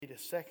to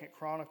 2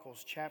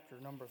 Chronicles chapter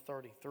number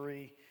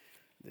 33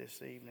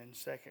 this evening.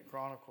 2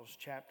 Chronicles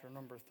chapter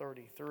number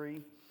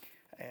 33.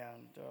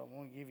 And I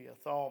want to give you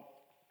a thought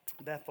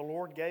that the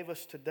Lord gave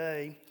us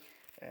today,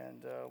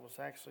 and was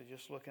actually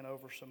just looking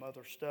over some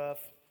other stuff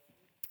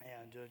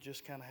and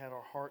just kind of had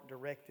our heart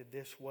directed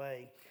this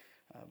way.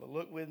 But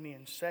look with me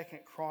in 2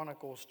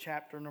 Chronicles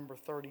chapter number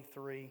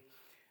 33,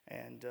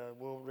 and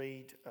we'll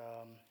read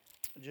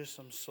just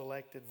some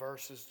selected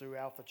verses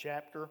throughout the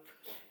chapter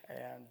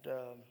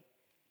and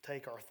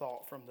take our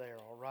thought from there,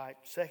 all right?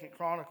 2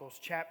 Chronicles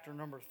chapter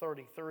number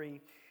 33,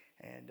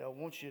 and I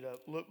want you to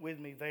look with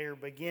me there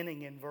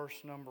beginning in verse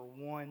number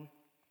 1,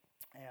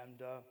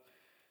 and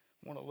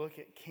want to look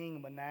at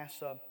King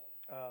Manasseh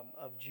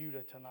of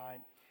Judah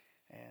tonight,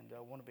 and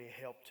I want to be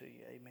a help to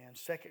you, amen.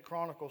 2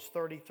 Chronicles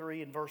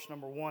 33 and verse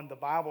number 1, the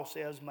Bible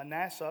says,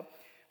 Manasseh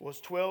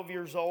was 12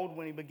 years old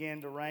when he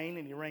began to reign,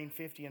 and he reigned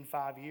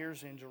 55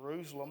 years in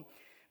Jerusalem,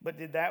 but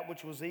did that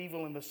which was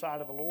evil in the sight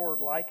of the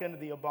Lord, like unto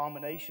the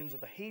abominations of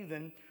the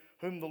heathen,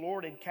 whom the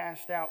Lord had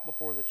cast out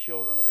before the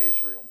children of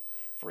Israel.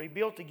 For he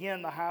built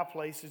again the high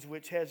places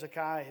which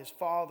Hezekiah his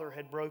father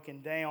had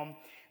broken down,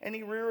 and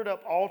he reared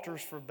up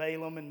altars for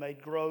Balaam, and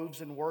made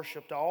groves, and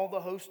worshipped all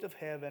the host of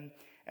heaven,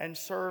 and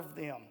served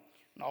them.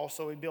 And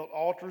also he built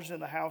altars in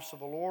the house of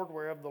the Lord,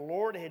 whereof the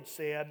Lord had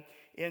said,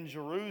 in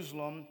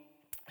Jerusalem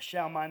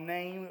shall my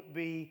name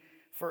be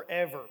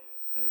forever.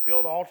 And he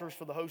built altars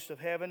for the host of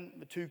heaven,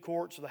 the two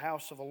courts of the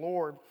house of the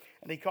Lord.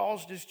 And he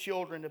caused his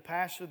children to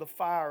pass through the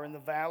fire in the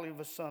valley of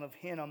the son of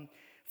Hinnom.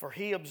 For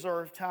he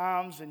observed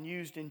times, and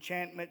used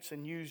enchantments,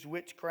 and used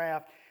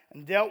witchcraft,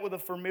 and dealt with a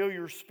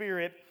familiar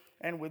spirit,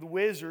 and with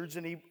wizards.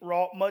 And he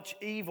wrought much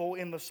evil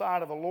in the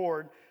sight of the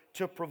Lord,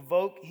 to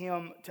provoke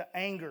him to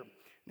anger.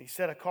 And he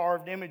set a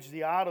carved image,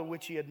 the idol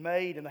which he had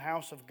made in the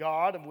house of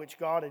God, of which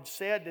God had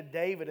said to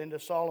David and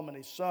to Solomon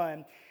his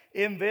son,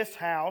 in this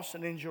house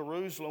and in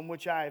Jerusalem,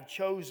 which I have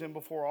chosen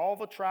before all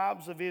the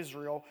tribes of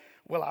Israel,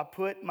 will I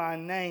put my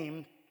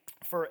name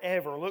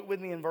forever. Look with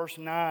me in verse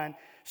 9.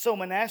 So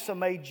Manasseh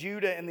made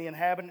Judah and the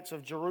inhabitants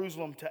of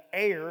Jerusalem to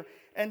err,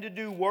 and to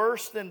do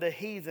worse than the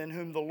heathen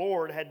whom the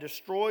Lord had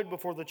destroyed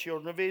before the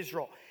children of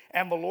Israel.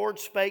 And the Lord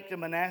spake to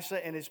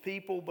Manasseh and his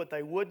people, but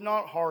they would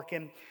not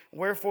hearken.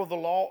 Wherefore the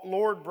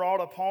Lord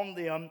brought upon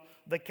them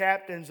the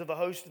captains of the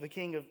host of the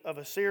king of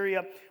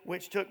Assyria,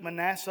 which took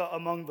Manasseh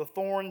among the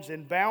thorns,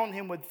 and bound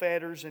him with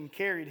fetters, and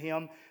carried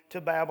him to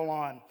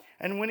Babylon.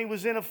 And when he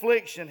was in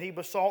affliction, he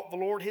besought the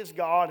Lord his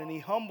God, and he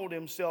humbled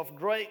himself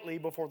greatly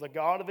before the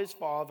God of his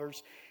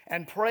fathers,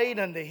 and prayed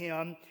unto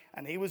him.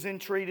 And he was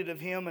entreated of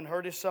him, and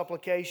heard his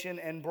supplication,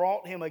 and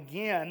brought him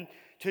again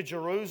to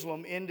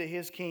Jerusalem into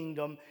his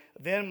kingdom.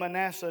 Then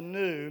Manasseh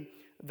knew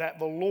that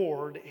the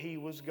Lord, he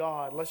was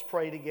God. Let's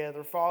pray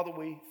together. Father,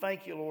 we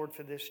thank you, Lord,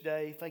 for this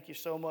day. Thank you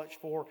so much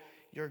for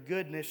your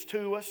goodness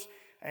to us.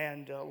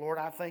 And Lord,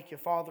 I thank you,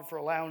 Father, for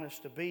allowing us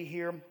to be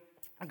here.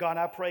 God,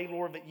 I pray,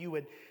 Lord, that you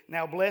would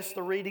now bless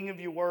the reading of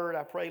your word.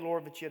 I pray,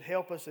 Lord, that you'd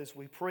help us as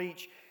we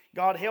preach.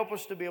 God, help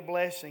us to be a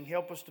blessing.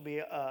 Help us to be,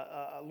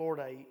 a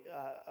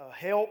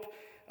help,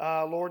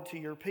 Lord, to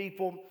your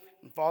people.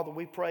 And Father,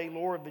 we pray,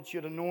 Lord, that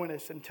you'd anoint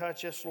us and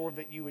touch us, Lord,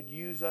 that you would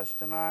use us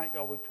tonight.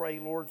 God, we pray,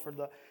 Lord, for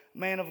the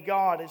man of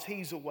God as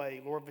he's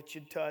away. Lord, that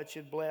you'd touch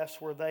and bless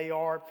where they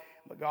are.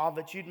 But God,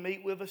 that you'd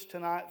meet with us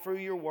tonight through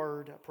your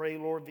word. I pray,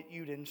 Lord, that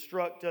you'd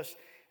instruct us.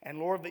 And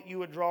Lord, that you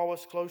would draw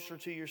us closer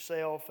to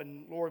yourself.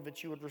 And Lord,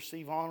 that you would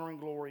receive honor and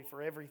glory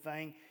for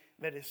everything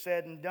that is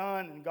said and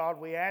done. And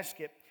God, we ask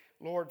it,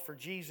 Lord, for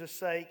Jesus'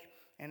 sake.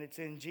 And it's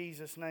in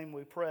Jesus' name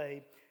we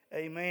pray.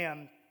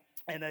 Amen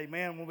and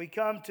amen. When we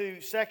come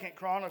to 2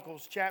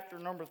 Chronicles chapter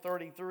number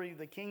 33,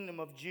 the kingdom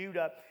of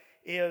Judah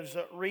is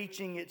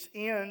reaching its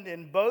end.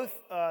 And both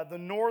the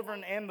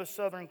northern and the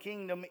southern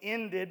kingdom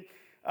ended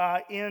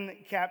in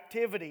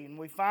captivity. And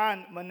we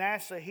find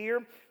Manasseh here.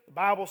 The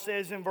Bible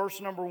says in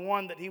verse number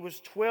 1 that he was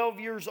 12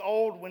 years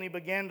old when he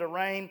began to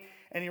reign,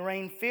 and he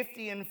reigned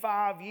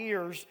 55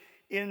 years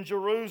in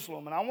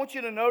Jerusalem. And I want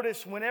you to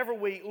notice whenever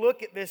we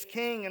look at this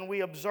king and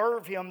we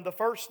observe him, the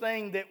first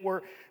thing that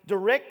we're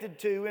directed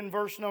to in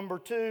verse number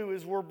 2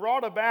 is we're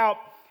brought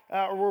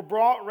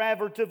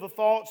rather to the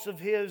thoughts of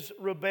his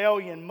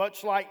rebellion,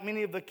 much like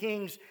many of the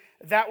kings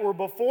that were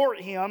before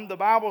him. The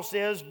Bible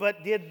says,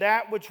 but did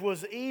that which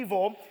was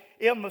evil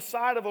in the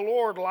sight of the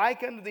Lord,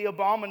 like unto the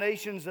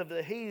abominations of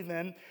the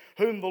heathen,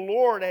 whom the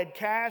Lord had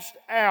cast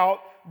out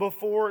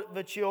before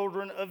the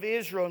children of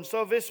Israel. And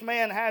so this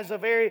man has a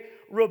very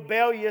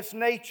rebellious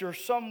nature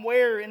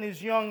somewhere in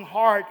his young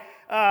heart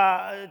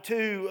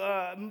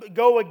to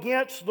go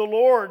against the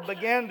Lord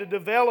began to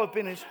develop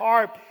in his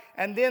heart.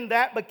 And then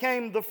that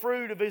became the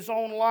fruit of his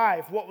own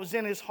life. What was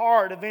in his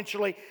heart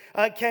eventually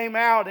came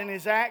out in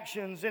his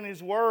actions, in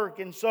his work.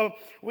 And so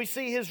we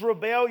see his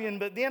rebellion.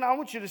 But then I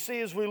want you to see,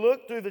 as we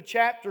look through the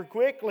chapter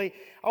quickly,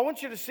 I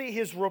want you to see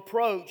his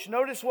reproach.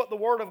 Notice what the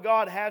Word of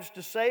God has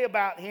to say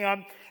about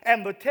him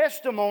and the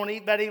testimony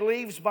that he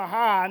leaves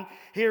behind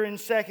here in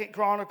 2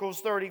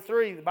 Chronicles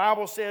 33. The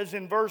Bible says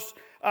in verse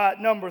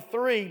number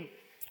 3,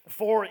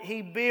 for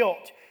he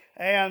built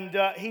And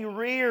he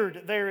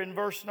reared there in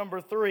verse number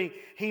 3.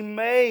 He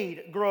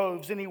made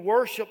groves and he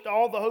worshiped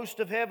all the host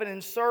of heaven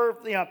and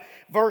served them.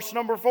 Verse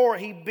number 4,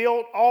 he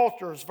built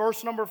altars.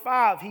 Verse number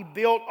 5, he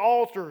built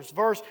altars.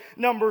 Verse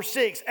number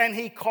 6, and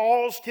he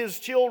caused his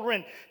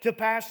children to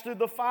pass through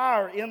the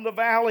fire in the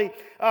valley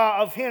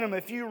of Hinnom.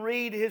 If you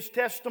read his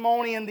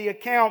testimony in the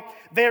account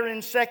there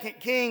in 2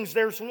 Kings,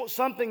 there's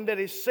something that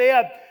is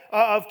said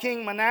of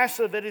King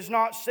Manasseh that is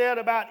not said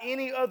about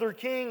any other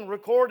king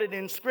recorded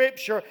in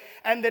Scripture,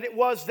 and that it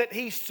was that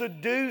he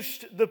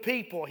seduced the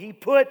people. He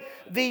put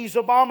these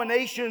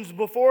abominations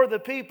before the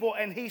people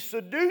and he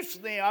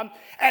seduced them,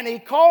 and he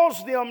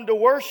caused them to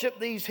worship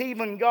these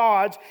heathen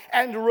gods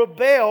and to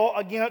rebel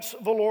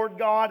against the Lord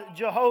God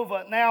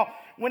Jehovah. Now,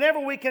 whenever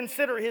we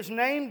consider his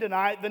name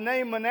tonight, the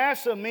name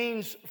Manasseh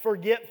means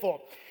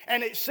forgetful.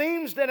 And it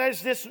seems that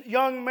as this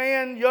young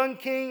man, young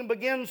king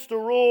begins to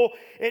rule,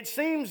 it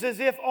seems as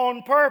if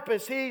on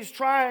purpose he's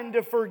trying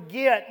to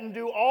forget and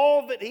do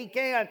all that he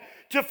can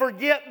to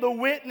forget the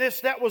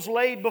witness that was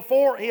laid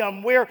before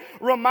him. We're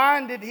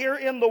reminded here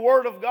in the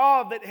Word of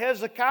God that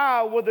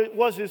Hezekiah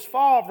was his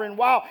father. And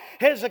while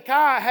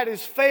Hezekiah had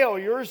his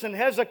failures, and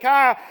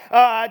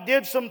Hezekiah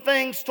did some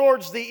things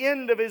towards the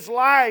end of his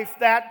life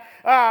that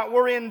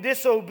were in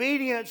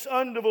disobedience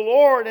unto the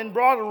Lord and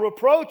brought a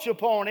reproach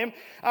upon him,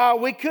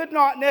 we could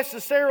not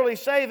necessarily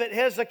say that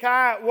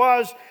Hezekiah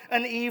was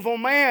an evil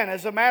man.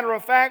 As a matter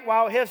of fact,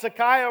 while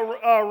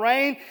Hezekiah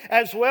reigned,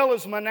 as well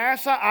as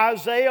Manasseh,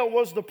 Isaiah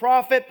was the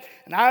prophet.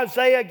 And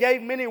Isaiah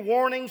gave many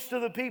warnings to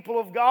the people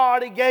of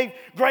God. He gave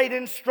great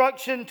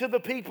instruction to the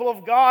people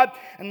of God.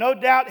 And no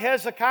doubt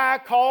Hezekiah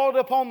called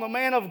upon the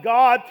man of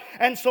God.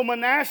 And so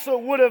Manasseh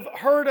would have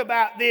heard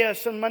about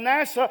this. And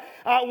Manasseh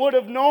would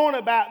have known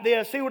about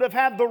this. He would have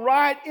had the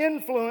right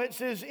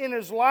influences in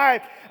his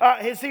life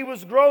as he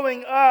was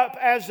growing up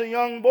as a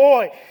young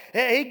boy.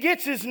 He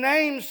gets his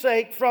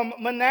namesake from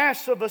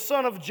Manasseh, the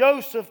son of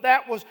Joseph,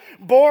 that was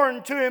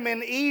born to him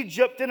in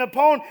Egypt. And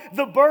upon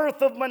the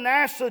birth of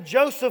Manasseh,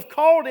 Joseph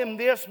called him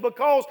this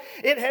because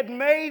it had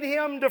made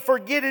him to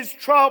forget his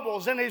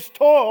troubles and his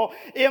toil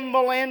in the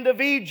land of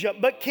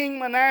Egypt. But King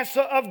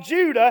Manasseh of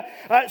Judah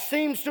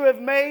seems to have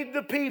made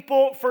the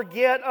people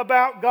forget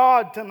about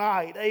God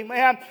tonight.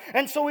 Amen.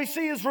 And so we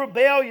see his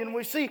rebellion.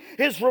 We see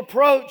his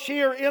reproach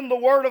here in the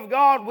Word of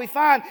God. We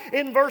find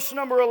in verse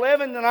number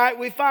 11 tonight,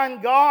 we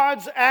find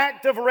God's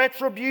act of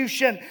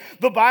retribution.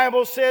 The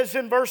Bible says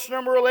in verse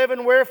number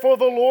 11, wherefore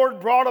the Lord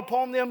brought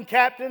upon them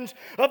captains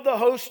of the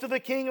host of the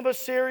king of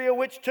Assyria,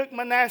 which took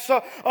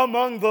Manasseh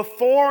among the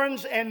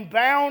thorns and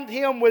bound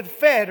him with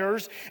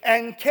fetters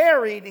and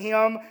carried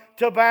him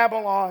to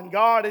Babylon.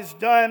 God has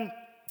done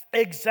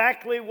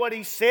exactly what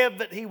he said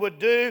that he would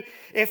do.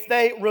 If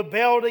they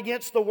rebelled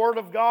against the Word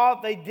of God,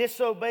 they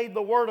disobeyed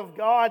the Word of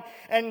God,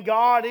 and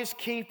God is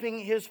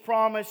keeping his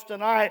promise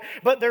tonight.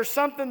 But there's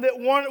something that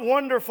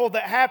wonderful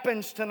that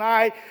happens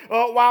tonight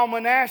while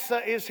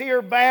Manasseh is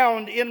here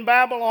bound in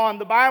Babylon.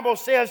 The Bible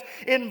says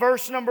in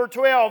verse number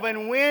 12,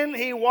 and when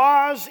he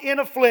was in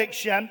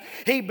affliction,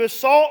 he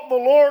besought the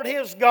Lord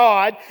his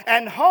God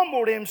and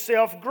humbled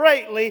himself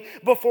greatly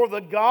before the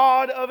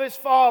God of his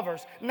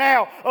fathers.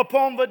 Now,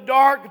 upon the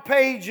dark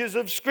pages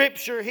of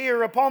Scripture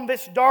here, upon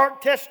this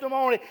dark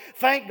testimony,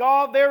 thank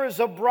God there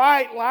is a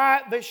bright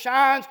light that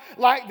shines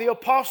like the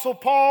Apostle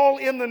Paul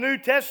in the New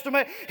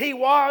Testament. He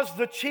was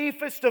the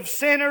chiefest of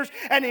sinners,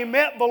 and he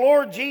met the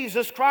Lord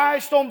Jesus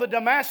Christ on the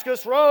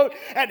Damascus Road.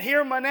 And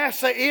here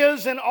Manasseh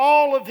is in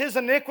all of his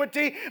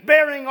iniquity,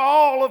 bearing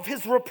all of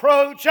his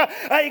reproach,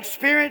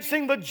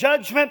 experiencing the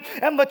judgment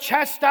and the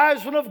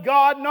chastisement of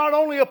God, not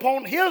only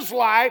upon his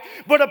life,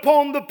 but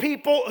upon the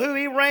people who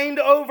he reigned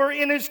over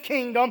in his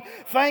kingdom.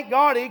 Thank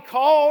God he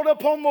called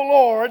upon the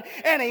Lord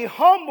and he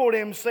humbled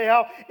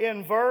himself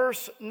in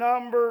verse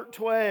number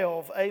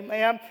 12.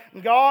 Amen.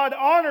 God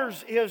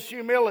honors his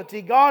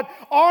humility. God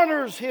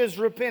honors his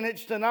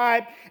repentance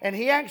tonight, and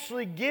he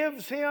actually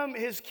gives him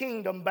his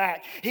kingdom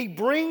back. He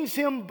brings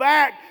him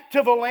back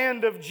to the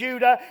land of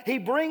Judah. He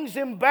brings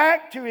him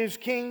back to his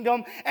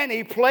kingdom, and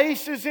he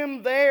places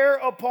him there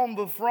upon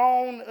the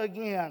throne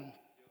again.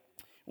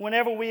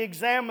 Whenever we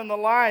examine the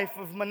life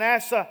of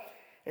Manasseh,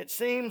 it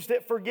seems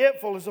that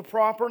forgetful is a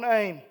proper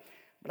name.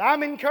 But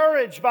I'm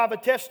encouraged by the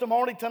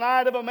testimony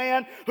tonight of a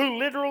man who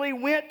literally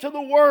went to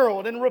the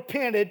world and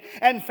repented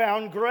and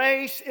found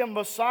grace in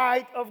the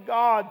sight of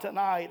God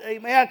tonight.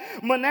 Amen.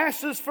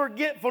 Manasseh's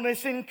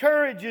forgetfulness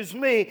encourages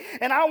me.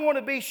 And I want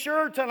to be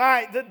sure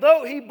tonight that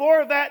though he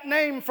bore that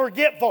name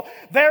forgetful,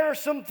 there are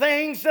some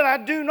things that I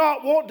do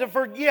not want to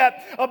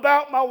forget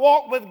about my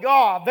walk with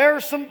God. There are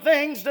some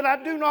things that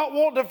I do not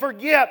want to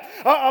forget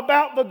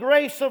about the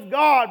grace of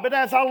God. But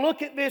as I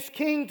look at this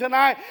king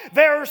tonight,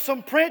 there are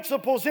some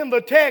principles in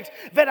the text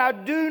that I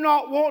do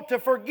not want to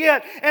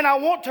forget. And I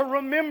want to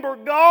remember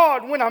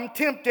God when I'm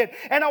tempted.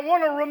 And I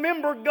want to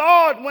remember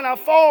God when I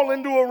fall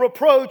into a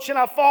reproach and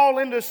I fall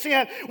into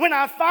sin. When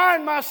I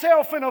find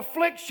myself in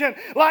affliction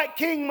like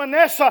King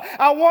Manasseh,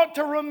 I want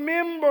to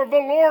remember the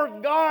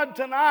Lord God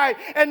tonight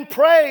and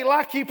pray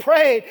like he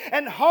prayed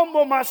and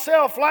humble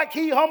myself like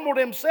he humbled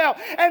himself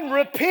and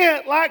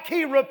repent like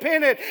he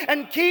repented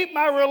and keep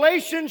my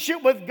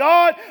relationship with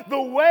God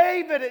the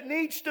way that it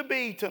needs to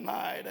be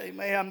tonight.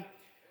 Amen.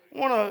 I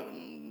want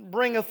to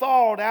bring a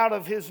thought out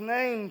of his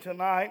name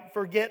tonight,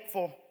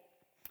 forgetful.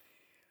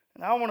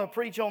 And I want to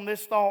preach on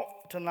this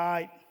thought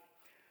tonight.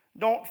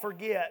 Don't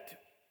forget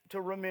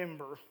to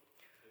remember.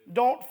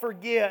 Don't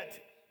forget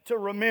to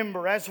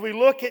remember. As we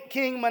look at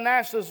King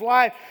Manasseh's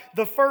life,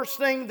 the first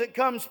thing that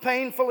comes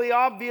painfully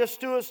obvious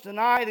to us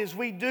tonight is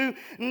we do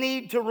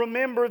need to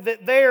remember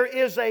that there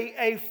is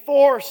a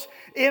force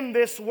in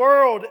this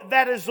world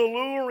that is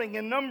alluring.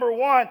 And number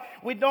one,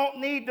 we don't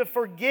need to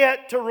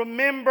forget to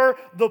remember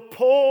the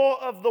pull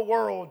of the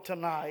world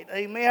tonight.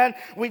 Amen.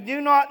 We do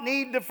not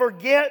need to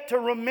forget to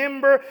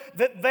remember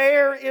that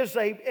there is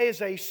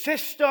a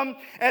system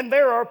and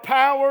there are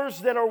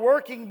powers that are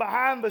working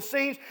behind the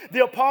scenes.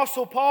 The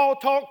Apostle Paul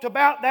talked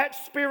about that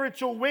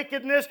spiritual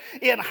wickedness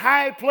in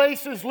high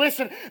places.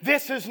 Listen,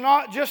 this is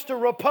not just a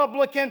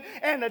Republican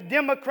and a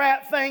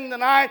Democrat thing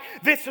tonight.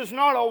 This is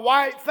not a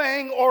white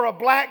thing or a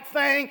black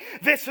thing.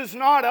 This is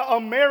not an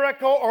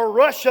America or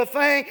Russia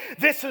thing.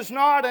 This is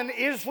not an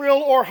Israel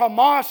or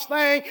Hamas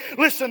thing.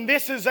 Listen,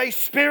 this is a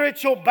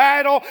spiritual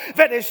battle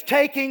that is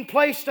taking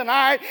place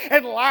tonight,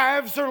 and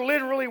lives are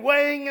literally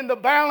weighing in the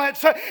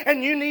balance,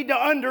 and you need to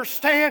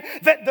understand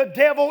that the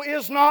devil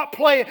is not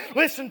playing.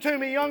 Listen to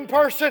me, young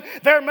person.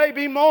 There may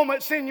be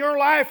moments in your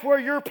life where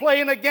you're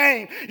playing a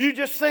game. You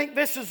just think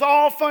this is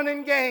all fun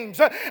and games.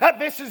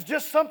 This is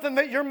just something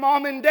that your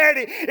mom and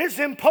daddy is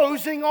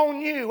imposing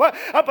on you.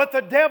 But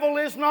the devil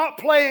is not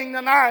playing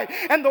tonight,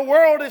 and the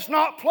world is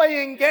not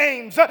playing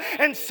games.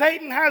 And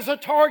Satan has a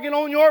target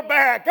on your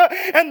back,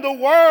 and the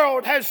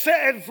world has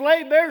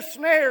laid their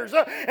snares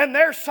and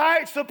their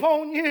sights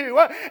upon you,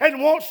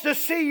 and wants to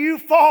see you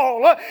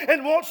fall,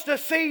 and wants to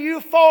see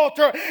you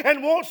falter,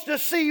 and wants to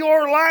see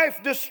your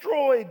life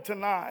destroyed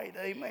tonight.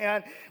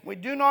 Amen. We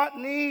do not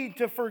need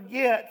to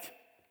forget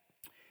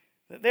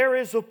that there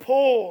is a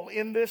pull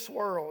in this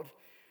world.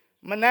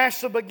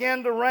 Manasseh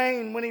began to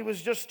reign when he was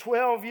just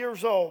 12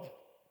 years old.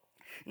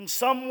 And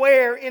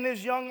somewhere in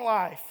his young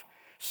life,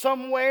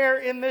 somewhere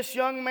in this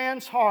young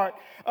man's heart,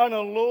 an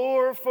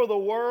allure for the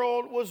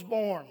world was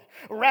born.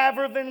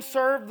 Rather than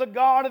serve the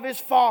God of his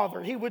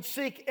father, he would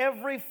seek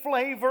every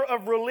flavor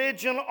of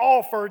religion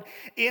offered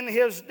in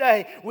his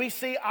day. We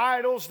see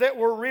idols that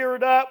were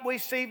reared up. We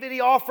see that he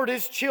offered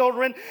his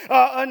children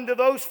unto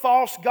those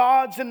false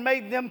gods and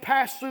made them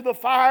pass through the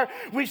fire.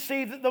 We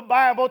see that the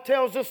Bible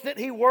tells us that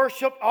he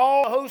worshiped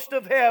all the host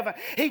of heaven.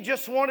 He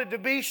just wanted to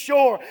be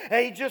sure.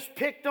 He just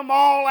picked them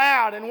all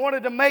out and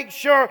wanted to make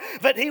sure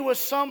that he was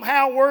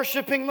somehow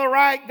worshiping the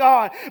right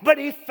God. But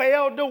he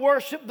failed to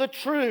worship the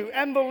true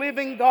and the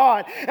living God.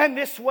 And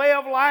this way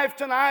of life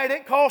tonight,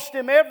 it cost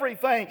him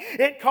everything.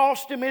 It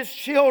cost him his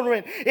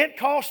children. It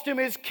cost him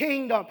his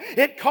kingdom.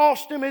 It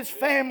cost him his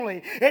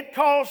family. It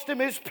cost him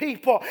his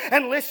people.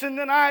 And listen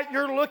tonight,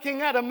 you're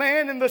looking at a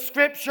man in the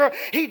scripture.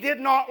 He did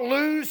not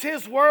lose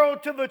his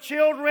world to the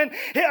children.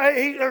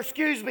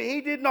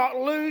 He did not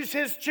lose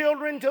his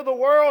children to the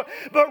world,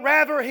 but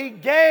rather he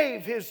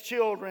gave his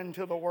children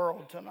to the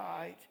world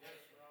tonight.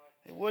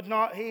 He would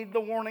not heed the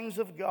warnings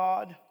of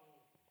God.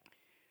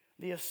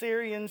 The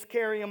Assyrians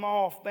carry him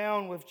off,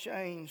 bound with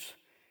chains.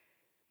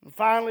 And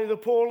finally, the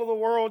pull of the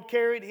world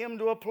carried him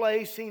to a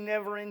place he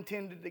never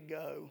intended to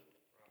go.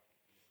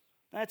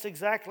 That's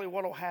exactly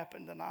what will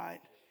happen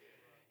tonight.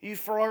 You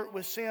flirt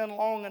with sin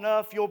long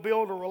enough, you'll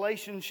build a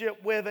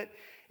relationship with it.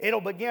 It'll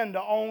begin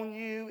to own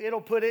you.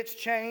 It'll put its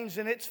chains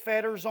and its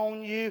fetters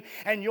on you.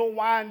 And you'll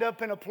wind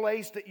up in a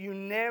place that you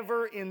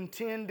never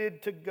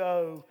intended to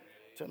go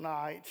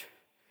tonight.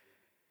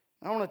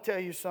 I want to tell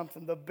you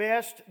something. The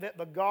best that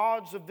the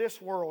gods of this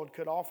world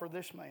could offer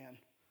this man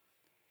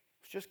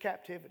was just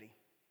captivity.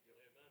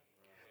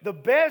 The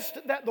best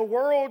that the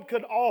world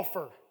could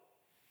offer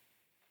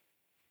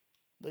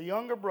the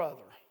younger brother,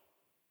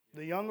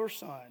 the younger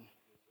son,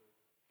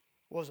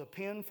 was a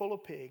pen full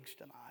of pigs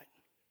tonight.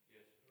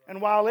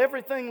 And while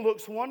everything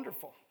looks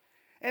wonderful,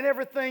 and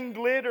everything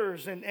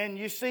glitters, and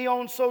you see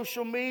on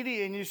social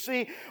media, and you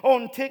see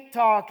on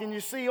TikTok, and you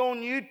see on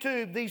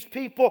YouTube these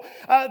people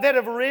that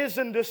have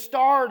risen to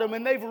stardom,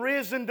 and they've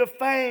risen to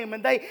fame,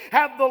 and they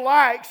have the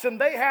likes,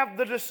 and they have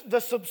the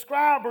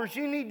subscribers.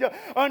 You need to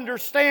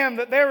understand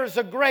that there is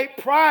a great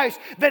price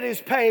that is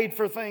paid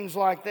for things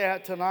like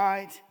that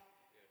tonight.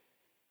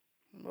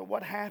 But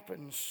what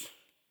happens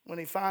when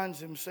he finds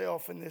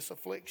himself in this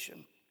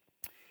affliction?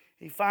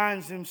 He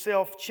finds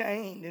himself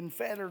chained and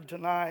fettered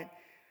tonight.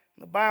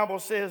 The Bible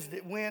says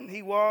that when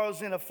he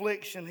was in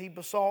affliction, he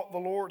besought the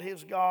Lord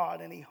his God,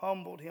 and he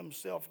humbled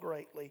himself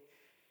greatly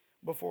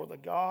before the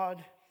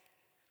God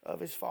of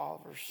his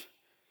fathers.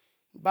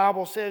 The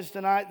Bible says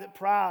tonight that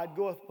pride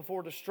goeth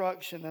before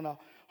destruction and a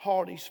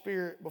haughty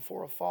spirit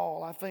before a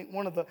fall. I think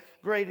one of the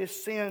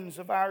greatest sins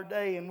of our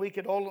day, and we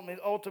could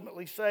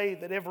ultimately say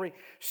that every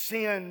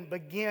sin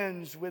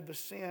begins with the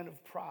sin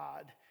of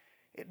pride.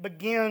 It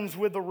begins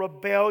with a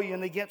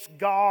rebellion against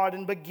God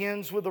and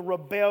begins with a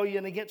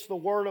rebellion against the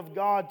Word of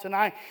God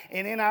tonight.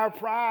 And in our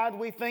pride,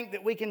 we think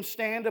that we can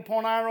stand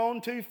upon our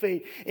own 2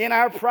 feet. In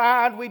our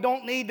pride, we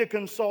don't need to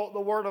consult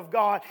the Word of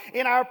God.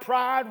 In our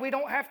pride, we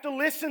don't have to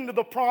listen to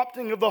the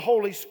prompting of the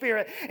Holy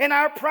Spirit. In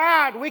our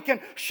pride, we can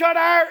shut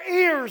our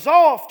ears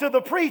off to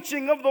the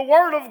preaching of the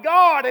Word of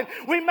God. And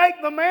we make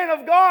the man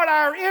of God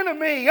our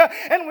enemy.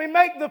 And we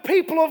make the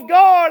people of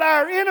God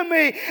our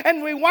enemy.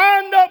 And we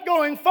wind up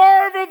going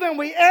farther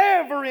than we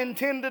ever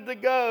intended to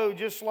go,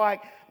 just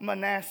like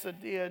Manasseh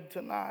did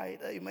tonight.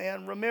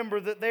 Amen.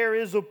 Remember that there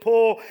is a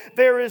pull,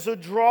 there is a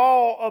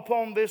draw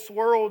upon this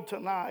world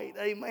tonight.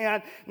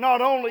 Amen.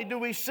 Not only do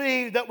we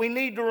see that we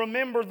need to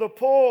remember the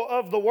pull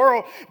of the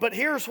world, but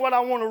here's what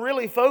I want to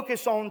really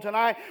focus on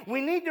tonight.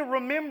 We need to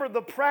remember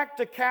the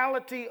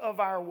practicality of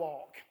our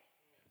walk.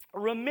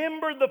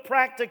 Remember the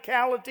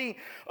practicality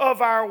of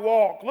our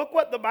walk. Look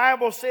what the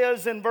Bible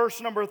says in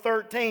verse number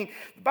 13.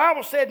 The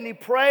Bible said, and he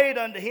prayed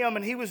unto him,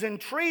 and he was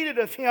entreated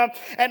of him,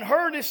 and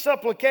heard his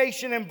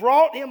supplication, and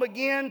brought him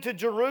again to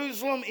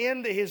Jerusalem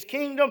into his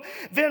kingdom.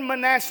 Then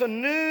Manasseh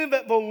knew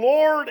that the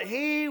Lord,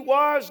 he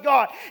was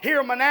God.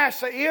 Here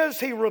Manasseh is,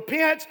 he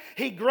repents,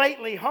 he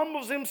greatly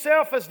humbles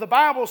himself, as the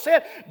Bible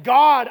said.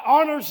 God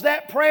honors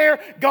that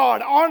prayer,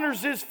 God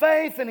honors his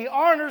faith, and he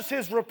honors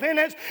his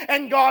repentance,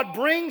 and God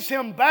brings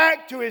him back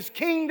to his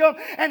kingdom,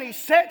 and he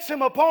sets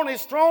him upon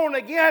his throne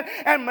again.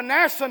 And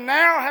Manasseh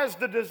now has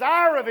the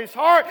desire of his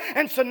heart.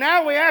 And so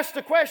now we ask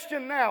the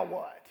question, now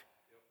what?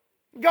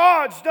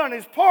 God's done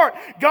his part.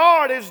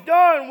 God has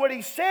done what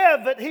he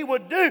said that he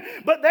would do.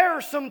 But there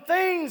are some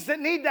things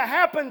that need to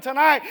happen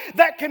tonight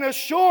that can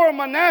assure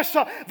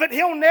Manasseh that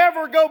he'll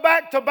never go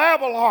back to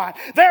Babylon.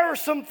 There are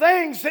some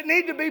things that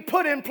need to be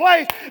put in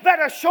place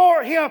that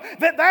assure him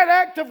that that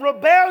act of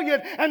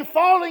rebellion and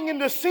falling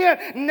into sin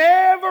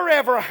never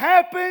ever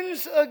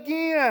happens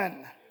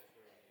again.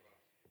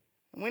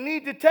 We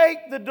need to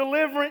take the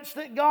deliverance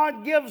that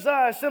God gives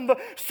us and the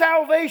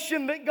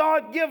salvation that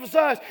God gives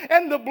us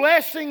and the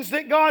blessings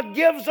that God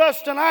gives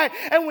us tonight,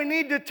 and we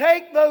need to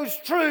take those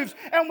truths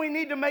and we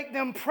need to make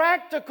them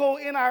practical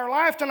in our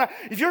life tonight.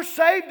 If you're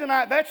saved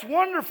tonight, that's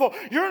wonderful.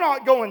 You're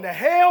not going to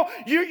hell.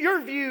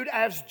 You're viewed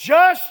as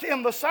just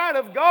in the sight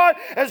of God.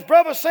 As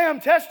Brother Sam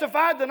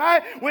testified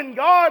tonight, when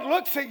God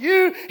looks at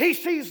you, he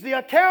sees the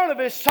account of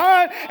his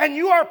Son, and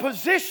you are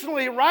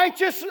positionally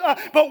righteous.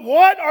 But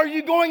what are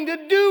you going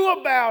to do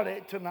about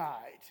it tonight?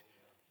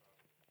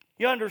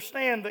 You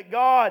understand that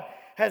God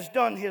has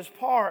done his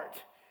part.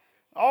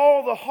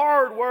 All the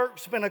hard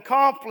work's been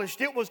accomplished.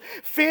 It was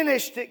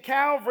finished at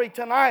Calvary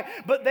tonight.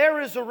 But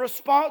there is a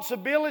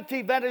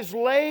responsibility that is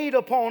laid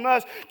upon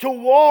us to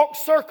walk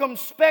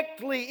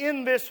circumspectly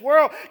in this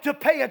world, to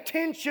pay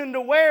attention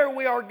to where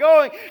we are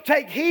going,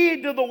 take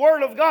heed to the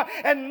Word of God,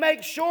 and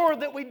make sure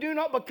that we do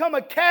not become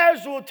a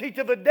casualty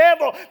to the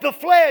devil, the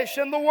flesh,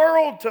 and the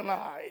world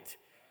tonight.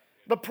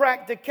 The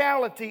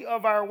practicality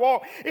of our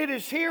walk. It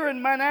is here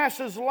in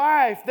Manasseh's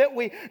life that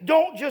we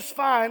don't just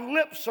find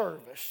lip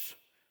service.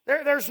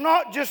 There's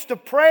not just a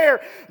prayer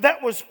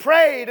that was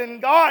prayed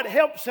and God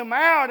helps him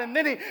out, and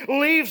then he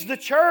leaves the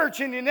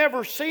church and you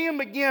never see him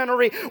again,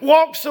 or he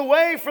walks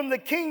away from the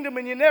kingdom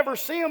and you never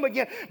see him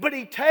again. But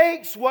he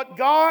takes what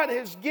God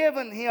has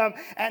given him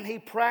and he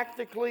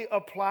practically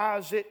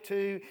applies it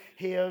to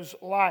his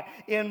life.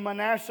 In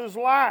Manasseh's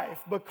life,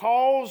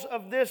 because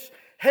of this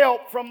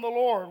help from the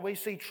Lord, we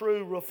see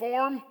true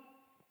reform,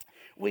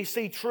 we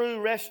see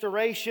true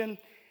restoration,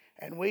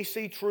 and we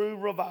see true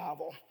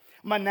revival.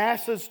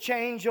 Manasseh's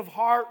change of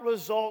heart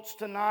results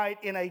tonight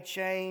in a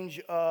change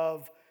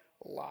of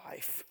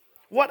life.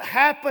 What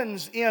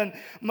happens in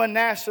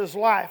Manasseh's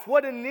life?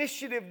 What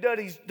initiative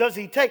does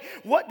he take?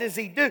 What does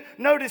he do?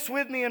 Notice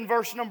with me in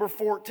verse number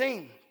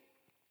 14.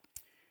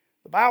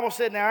 The Bible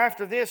said, now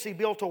after this he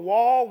built a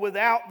wall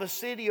without the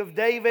city of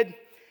David,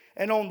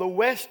 and on the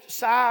west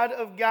side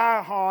of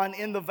Gihon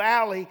in the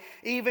valley,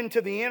 even to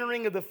the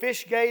entering of the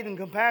fish gate, and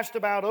compassed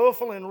about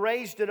Ophel, and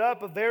raised it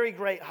up a very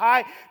great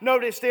height.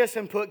 Notice this,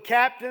 and put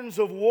captains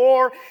of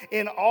war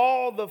in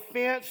all the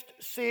fenced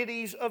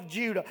cities of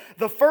Judah.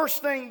 The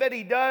first thing that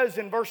he does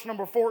in verse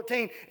number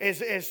 14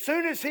 is, as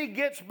soon as he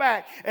gets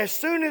back, as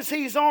soon as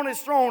he's on his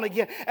throne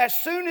again, as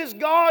soon as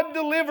God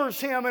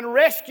delivers him and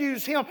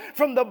rescues him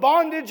from the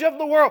bondage of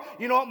the world,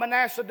 you know what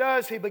Manasseh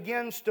does? He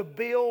begins to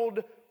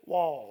build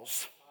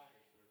walls.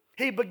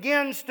 He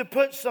begins to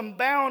put some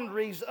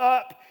boundaries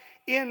up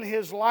in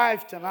his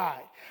life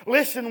tonight.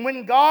 Listen,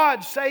 when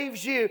God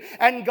saves you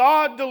and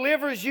God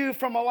delivers you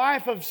from a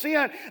life of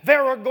sin,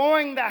 there are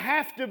going to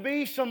have to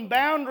be some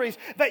boundaries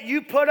that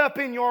you put up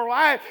in your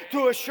life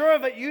to assure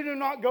that you do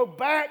not go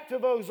back to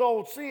those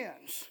old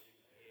sins.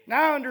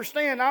 Now I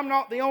understand I'm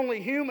not the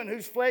only human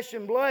who's flesh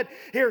and blood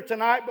here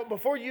tonight, but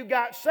before you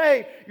got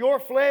saved, your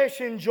flesh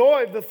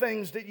enjoyed the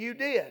things that you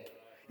did.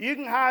 You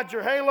can hide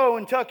your halo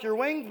and tuck your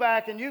wings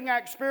back, and you can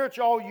act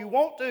spiritual all you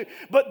want to,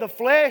 but the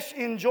flesh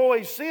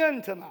enjoys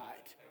sin tonight.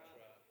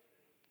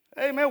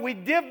 Amen. We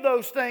did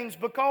those things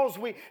because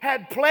we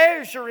had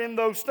pleasure in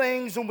those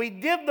things, and we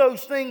did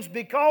those things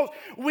because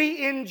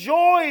we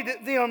enjoyed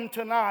them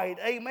tonight.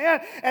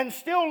 Amen. And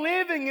still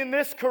living in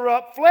this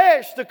corrupt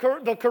flesh, the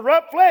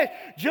corrupt flesh,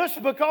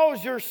 just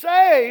because you're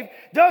saved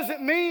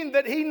doesn't mean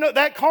that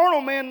that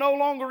carnal man no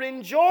longer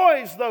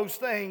enjoys those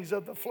things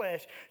of the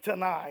flesh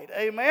tonight.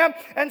 Amen.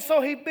 And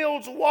so he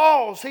builds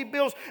walls. He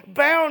builds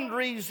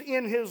boundaries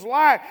in his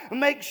life.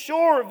 Make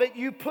sure that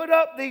you put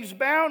up these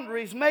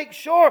boundaries. Make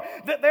sure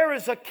that there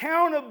is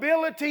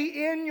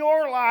accountability in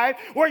your life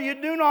where you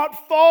do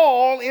not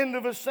fall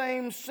into the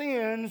same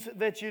sins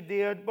that you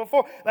did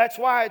before. That's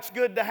why it's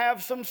good to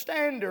have some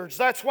standards.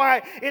 That's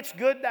why it's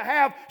good to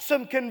have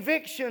some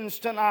convictions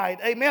tonight.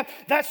 Amen.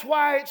 That's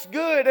why it's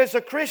good as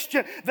a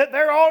Christian that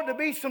there ought to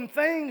be some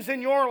things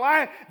in your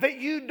life that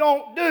you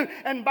don't do.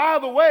 And by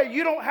the way,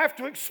 you don't have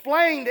to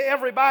explain to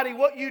everybody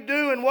what you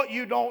do and what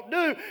you don't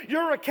do.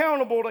 You're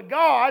accountable to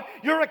God.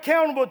 You're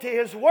accountable to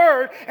His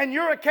Word. And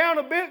you're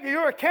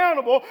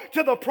accountable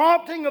to the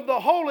prompting of the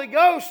Holy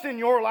Ghost in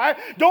your life.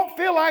 Don't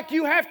feel like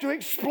you have to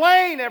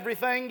explain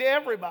everything to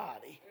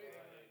everybody.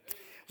 It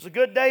was a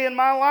good day in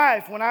my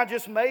life when I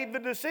just made the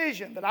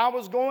decision that I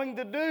was going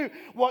to do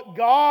what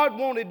God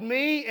wanted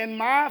me and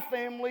my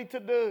family to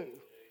do.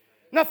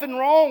 Nothing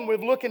wrong with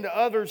looking to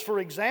others for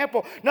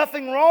example.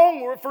 Nothing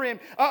wrong for him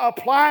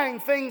applying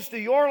things to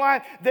your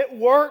life that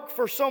work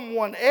for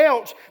someone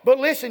else. But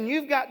listen,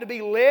 you've got to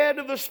be led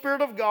of the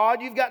Spirit of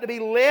God. You've got to be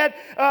led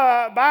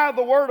by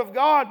the Word of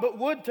God. But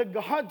would to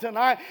God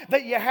tonight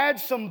that you had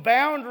some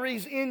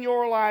boundaries in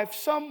your life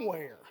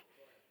somewhere.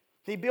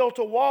 He built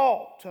a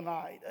wall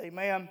tonight.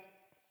 Amen.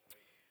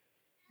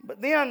 But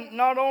then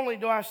not only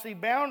do I see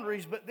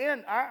boundaries, but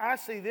then I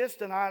see this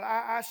tonight.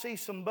 I see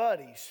some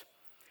buddies.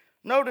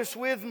 Notice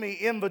with me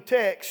in the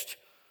text,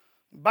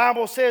 the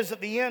Bible says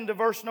at the end of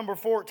verse number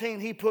 14,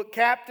 he put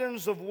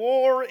captains of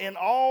war in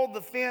all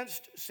the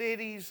fenced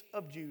cities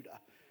of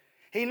Judah.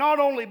 He not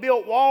only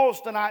built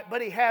walls tonight,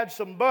 but he had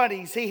some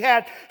buddies. He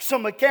had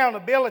some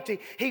accountability.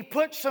 He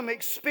put some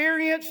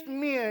experienced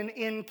men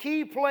in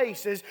key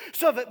places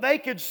so that they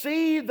could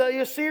see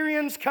the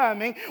Assyrians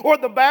coming or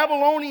the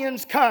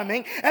Babylonians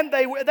coming. And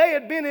they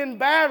had been in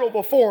battle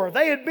before.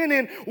 They had been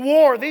in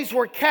war. These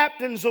were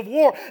captains of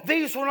war.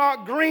 These were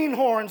not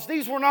greenhorns.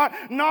 These were not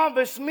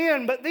novice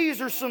men. But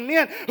these are some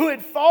men who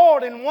had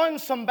fought and won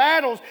some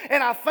battles.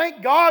 And I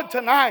thank God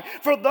tonight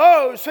for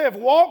those who have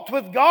walked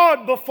with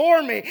God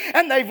before me.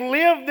 And they've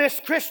lived this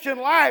Christian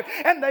life,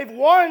 and they've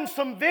won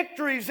some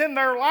victories in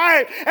their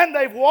life, and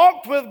they've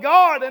walked with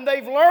God, and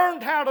they've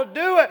learned how to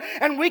do it,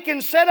 and we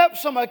can set up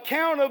some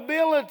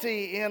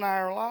accountability in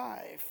our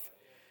life.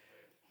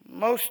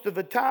 Most of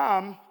the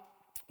time,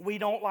 we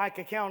don't like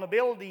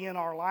accountability in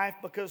our life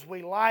because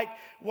we like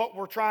what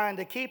we're trying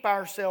to keep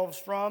ourselves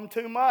from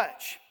too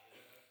much.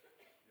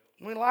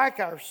 We like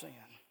our sin.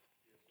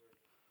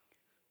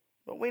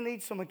 But we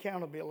need some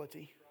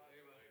accountability.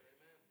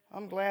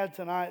 I'm glad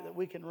tonight that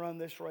we can run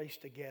this race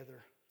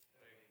together.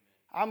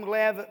 I'm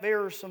glad that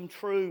there are some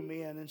true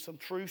men and some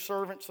true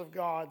servants of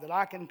God that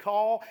I can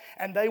call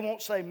and they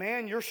won't say,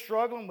 man, you're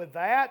struggling with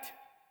that?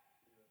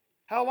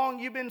 How long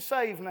you been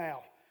saved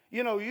now?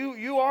 You know,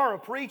 you are a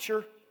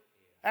preacher.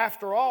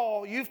 After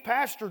all, you've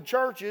pastored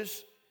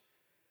churches.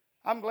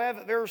 I'm glad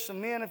that there are some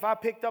men, if I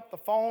picked up the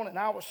phone and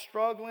I was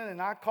struggling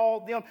and I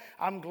called them,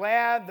 I'm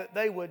glad that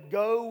they would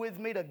go with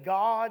me to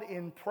God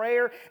in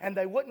prayer and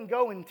they wouldn't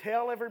go and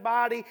tell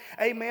everybody.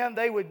 Amen.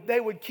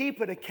 They would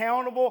keep it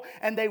accountable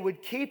and they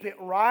would keep it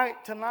right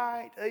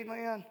tonight.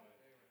 Amen.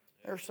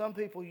 There are some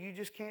people you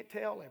just can't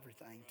tell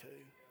everything to.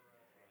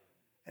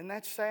 And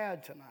that's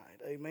sad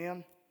tonight.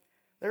 Amen.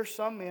 There's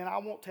some men I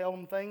won't tell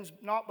them things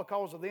not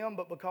because of them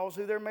but because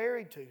who they're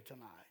married to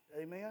tonight.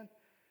 Amen.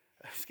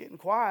 It's getting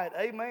quiet.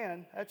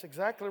 Amen. That's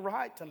exactly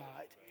right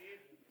tonight.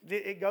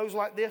 It goes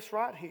like this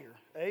right here.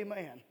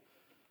 Amen.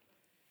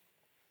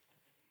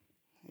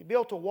 He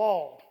built a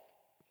wall,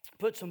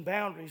 put some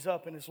boundaries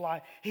up in his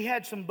life. He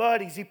had some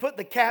buddies. He put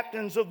the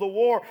captains of the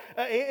war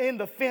in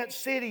the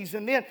fenced cities.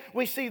 And then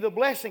we see the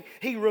blessing.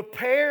 He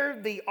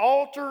repaired the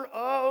altar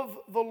of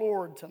the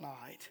Lord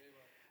tonight.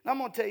 Now, I'm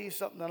going to tell you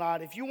something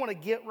tonight. If you want to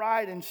get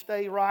right and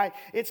stay right,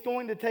 it's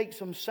going to take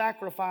some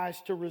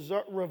sacrifice to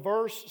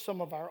reverse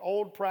some of our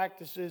old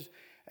practices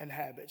and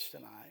habits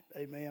tonight.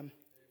 Amen.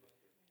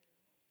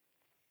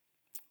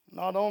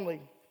 Not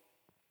only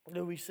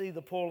do we see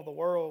the pull of the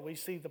world, we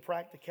see the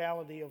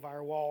practicality of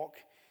our walk,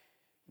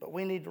 but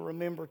we need to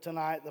remember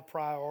tonight the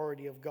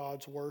priority of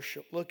God's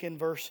worship. Look in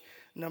verse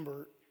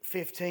number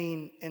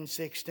 15 and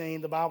 16,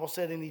 the Bible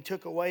said, and he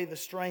took away the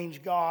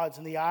strange gods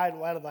and the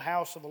idol out of the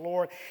house of the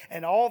Lord,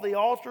 and all the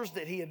altars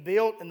that he had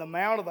built in the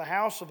mount of the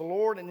house of the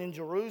Lord and in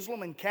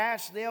Jerusalem, and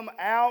cast them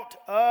out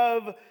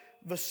of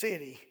the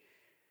city.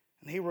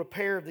 And he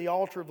repaired the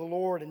altar of the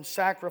Lord and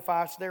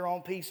sacrificed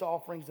thereon peace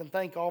offerings and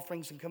thank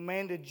offerings and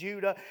commanded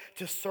Judah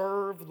to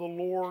serve the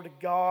Lord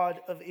God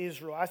of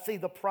Israel. I see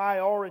the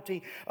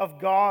priority of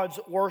God's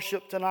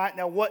worship tonight.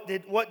 Now, what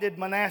did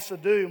Manasseh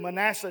do?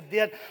 Manasseh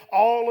did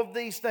all of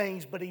these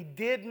things, but he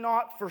did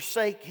not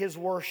forsake his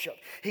worship.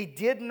 He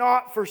did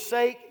not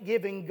forsake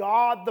giving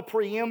God the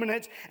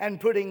preeminence and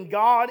putting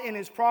God in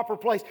his proper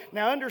place.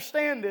 Now,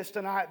 understand this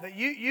tonight, that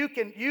you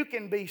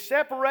can be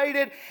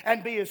separated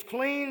and be as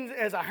clean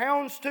as a hound's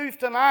tooth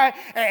tonight,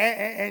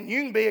 and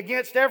you can be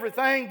against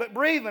everything but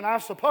breathing, I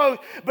suppose.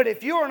 But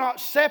if you are not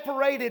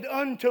separated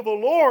unto the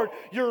Lord,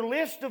 your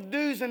list of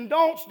do's and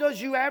don'ts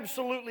does you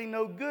absolutely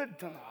no good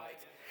tonight.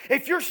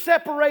 If you're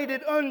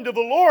separated unto the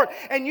Lord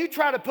and you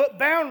try to put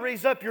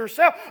boundaries up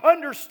yourself,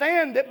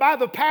 understand that by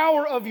the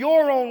power of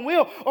your own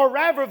will, or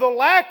rather the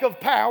lack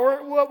of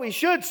power, what we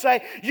should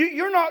say,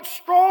 you're not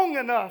strong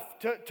enough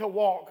to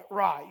walk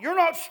right. You're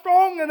not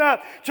strong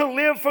enough to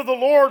live for the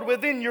Lord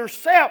within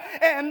yourself.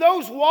 And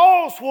those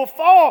walls will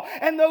fall,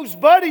 and those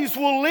buddies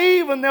will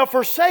leave, and they'll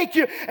forsake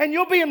you, and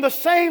you'll be in the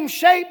same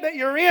shape that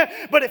you're in.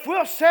 But if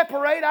we'll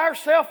separate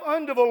ourselves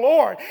unto the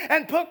Lord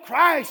and put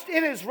Christ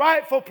in His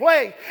rightful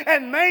place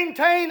and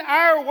maintain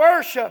our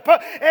worship,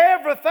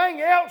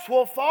 everything else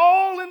will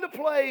fall into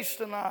place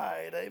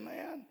tonight.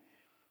 Amen.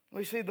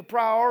 We see the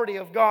priority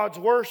of God's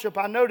worship.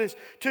 I noticed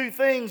two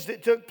things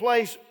that took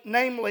place,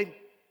 namely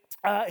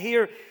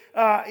here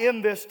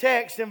in this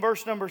text in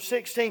verse number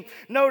 16.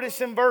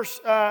 Notice in verse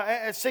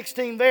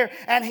 16 there,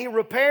 and he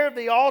repaired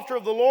the altar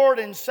of the Lord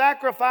and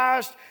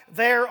sacrificed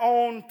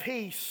thereon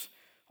peace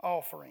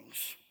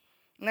offerings.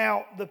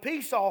 Now, the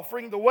peace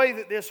offering, the way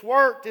that this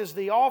worked is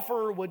the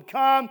offerer would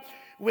come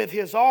with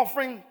his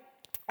offering,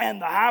 and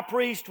the high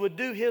priest would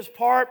do his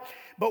part.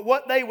 But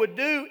what they would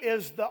do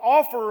is the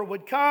offerer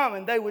would come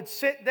and they would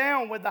sit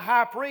down with the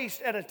high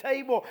priest at a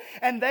table,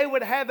 and they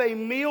would have a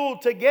meal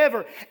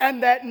together.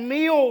 And that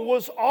meal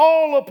was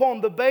all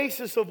upon the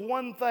basis of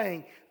one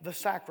thing: the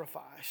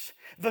sacrifice.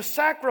 The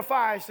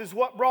sacrifice is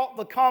what brought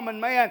the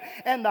common man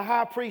and the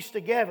high priest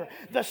together.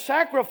 The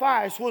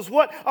sacrifice was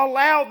what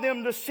allowed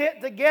them to sit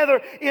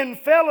together in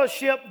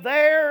fellowship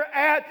there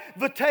at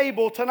the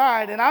table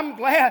tonight. And I'm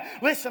glad,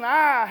 listen,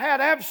 I had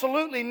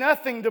absolutely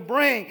nothing to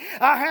bring.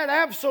 I had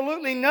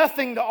absolutely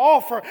nothing to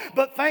offer.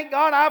 But thank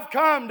God I've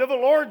come to the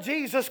Lord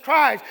Jesus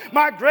Christ,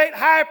 my great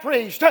high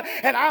priest,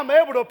 and I'm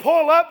able to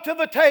pull up to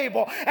the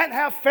table and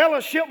have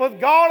fellowship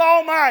with God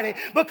Almighty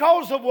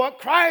because of what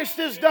Christ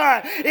has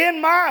done. In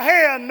my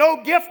hand,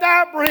 no gift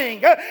I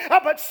bring,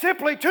 but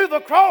simply to the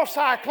cross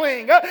I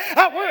cling.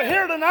 We're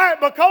here tonight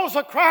because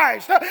of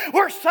Christ.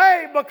 We're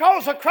saved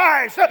because of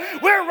Christ.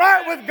 We're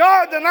right with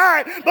God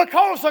tonight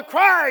because of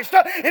Christ.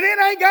 And it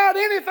ain't got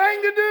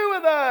anything to do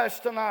with us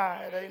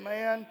tonight.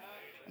 Amen.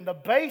 And the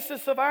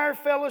basis of our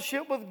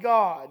fellowship with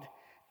God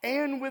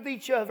and with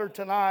each other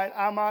tonight,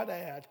 I might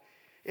add,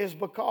 is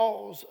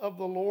because of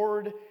the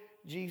Lord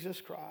Jesus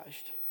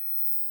Christ.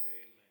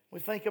 We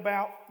think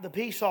about the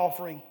peace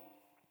offering,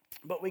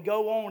 but we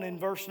go on in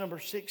verse number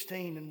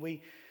 16 and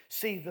we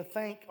see the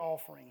thank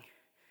offering.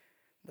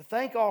 The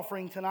thank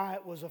offering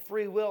tonight was a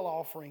free will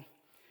offering.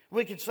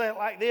 We could say it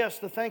like this: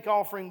 the thank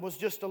offering was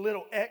just a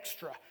little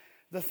extra.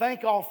 The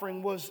thank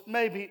offering was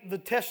maybe the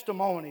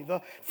testimony.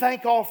 The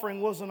thank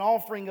offering was an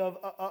offering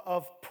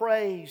of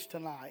praise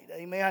tonight.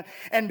 Amen.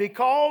 And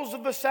because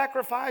of the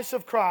sacrifice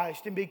of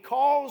Christ and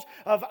because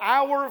of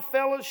our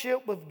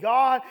fellowship with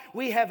God,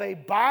 we have a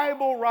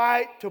Bible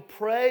right to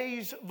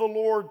praise the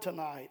Lord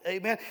tonight.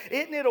 Amen.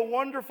 Isn't it a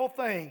wonderful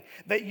thing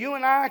that you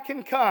and I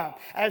can come,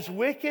 as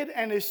wicked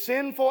and as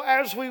sinful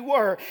as we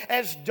were,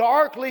 as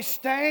darkly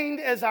stained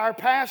as our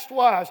past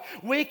was,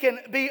 we can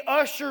be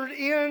ushered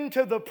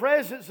into the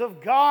presence of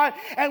God,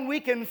 and we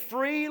can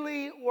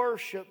freely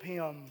worship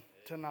Him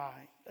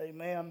tonight.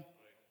 Amen.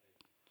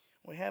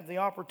 We have the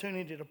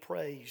opportunity to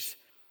praise.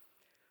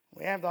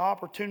 We have the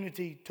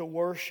opportunity to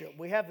worship.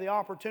 We have the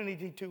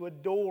opportunity to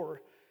adore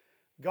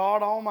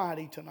God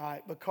Almighty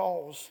tonight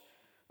because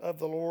of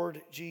the Lord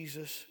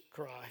Jesus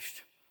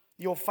Christ.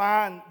 You'll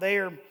find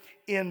there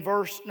in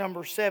verse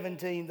number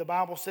 17, the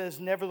Bible says,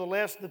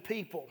 "Nevertheless, the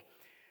people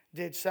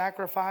did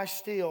sacrifice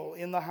still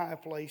in the high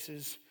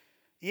places,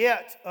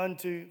 yet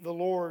unto the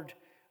Lord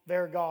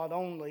their God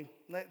only."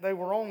 They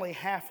were only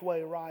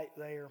halfway right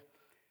there.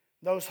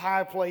 Those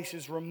high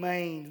places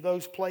remained.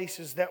 Those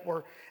places that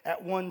were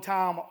at one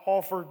time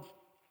offered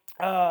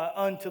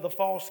unto the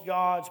false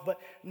gods, but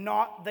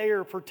not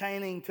there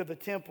pertaining to the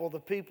temple. The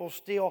people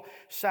still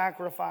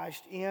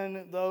sacrificed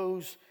in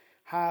those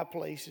high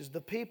places.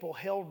 The people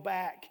held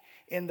back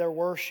in their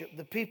worship.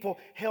 The people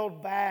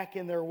held back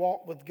in their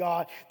walk with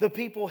God. The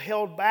people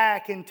held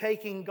back in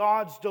taking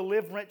God's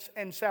deliverance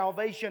and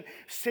salvation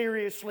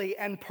seriously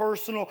and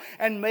personal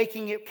and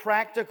making it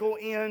practical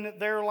in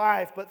their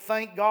life. But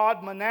thank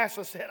God,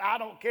 Manasseh said, I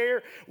don't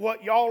care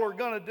what y'all are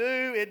going to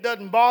do. It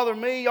doesn't bother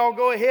me. Y'all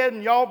go ahead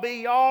and y'all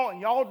be y'all and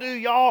y'all do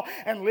y'all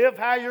and live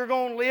how you're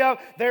going to live.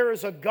 There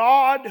is a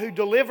God who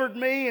delivered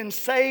me and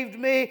saved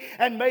me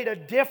and made a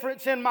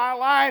difference in my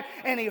life,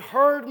 and He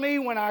heard me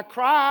when I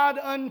cried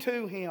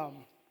unto Him.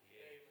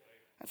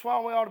 That's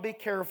why we ought to be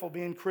careful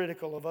being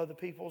critical of other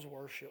people's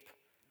worship.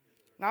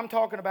 And I'm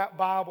talking about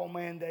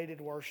Bible-mandated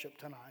worship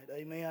tonight.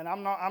 Amen.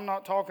 I'm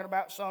not talking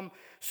about some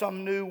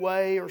new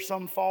way or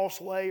some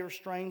false way or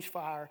strange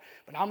fire.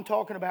 But I'm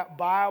talking about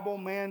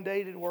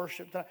Bible-mandated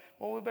worship tonight.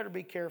 Well, we better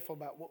be careful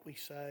about what we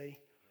say.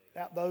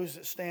 About those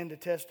that stand to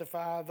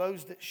testify,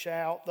 those that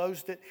shout,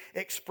 those that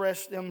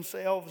express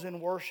themselves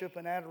in worship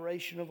and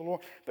adoration of the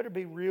Lord. Better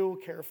be real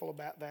careful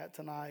about that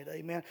tonight.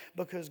 Amen.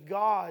 Because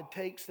God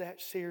takes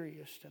that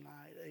serious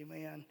tonight.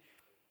 Amen.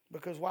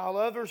 Because while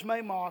others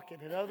may mock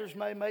it and others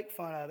may make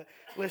fun of it,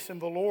 listen,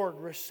 the Lord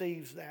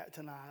receives that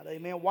tonight.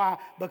 Amen. Why?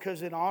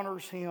 Because it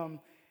honors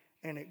Him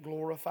and it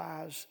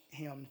glorifies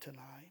Him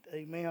tonight.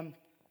 Amen.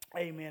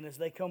 Amen. As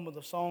they come with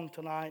a song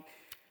tonight,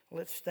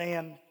 let's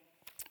stand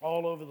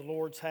all over the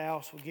Lord's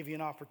house. We'll give you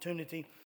an opportunity